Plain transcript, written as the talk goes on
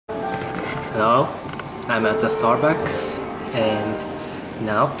Hello, I'm at the Starbucks and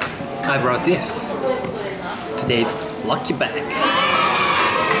now I brought this. Today's lucky bag.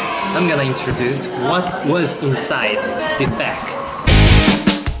 I'm gonna introduce what was inside this bag.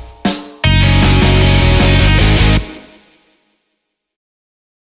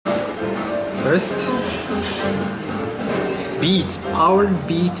 First,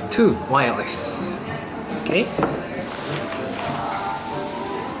 Powerbeats2 Wierless. Okay.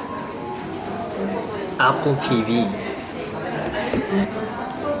 Apple TV,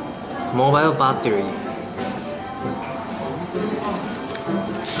 mobile battery.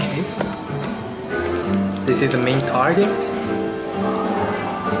 Okay. This is the main target.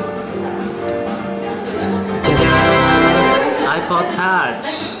 iPod Touch.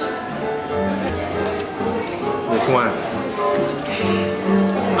 This one.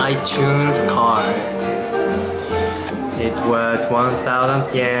 iTunes card. It was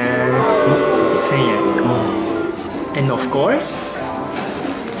 1,000 yen. 10 yen. And of course,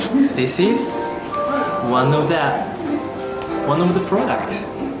 this is one of the product.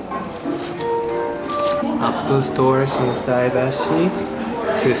 Apple Store Shinsaibashi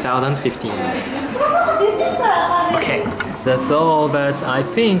 2015. Okay, that's all, but I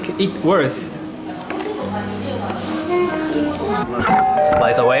think it worth.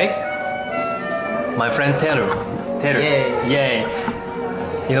 By the way, my friend Teru. Yay!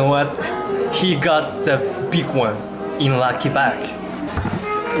 You know what? He got the big one in lucky bag.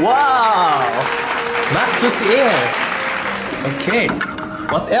 Wow! MacBook Air. Okay,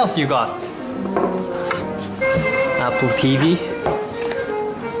 what else you got? Apple TV.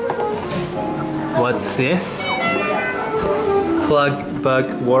 What's this?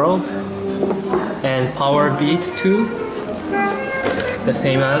 PlugBug World and Powerbeats2. The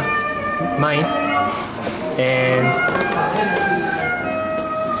same as mine. And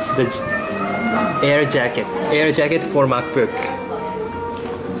the air jacket for MacBook.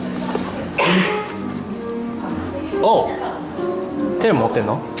 Oh! テレ持ってん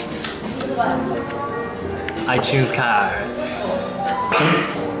の? iTunes card.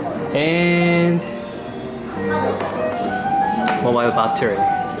 And mobile battery.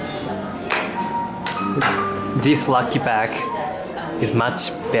 This lucky bag is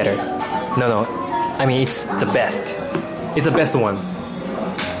much better. No, I mean it's the best. It's the best one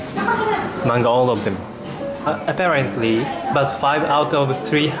among all of them. Apparently, about 5 out of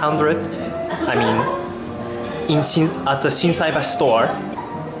 300. I mean, at the Shinsaibashi store,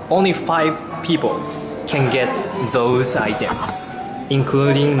 only 5 people can get those items,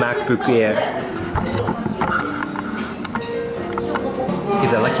 including MacBook Air.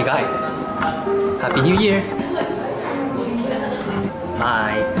 He's a lucky guy. Happy New Year!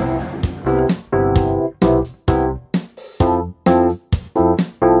 Bye.